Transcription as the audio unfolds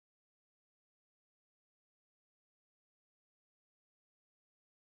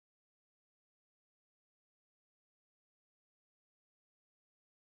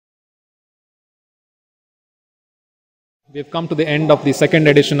We've come to the end of the second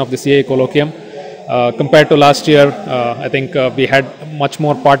edition of the CAE Colloquium. Compared to last year, I think we had much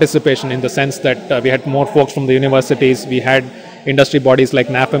more participation in the sense that we had more folks from the universities. We had industry bodies like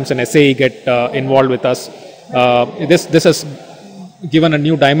NAFEMS and SAE get involved with us. This has given a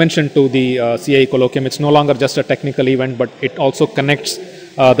new dimension to the CAE Colloquium. It's no longer just a technical event, but it also connects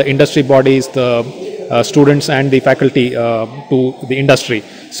the industry bodies, the students and the faculty to the industry.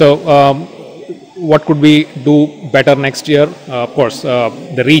 So what could we do better next year? Of course,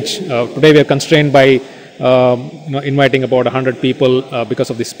 the reach. Today we are constrained by inviting about 100 people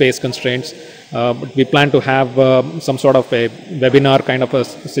because of the space constraints. But we plan to have some sort of a webinar kind of a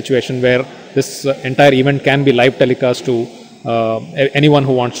situation where this entire event can be live telecast to anyone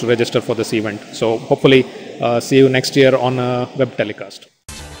who wants to register for this event. So hopefully see you next year on a web telecast.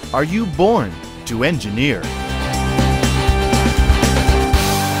 Are you born to engineer?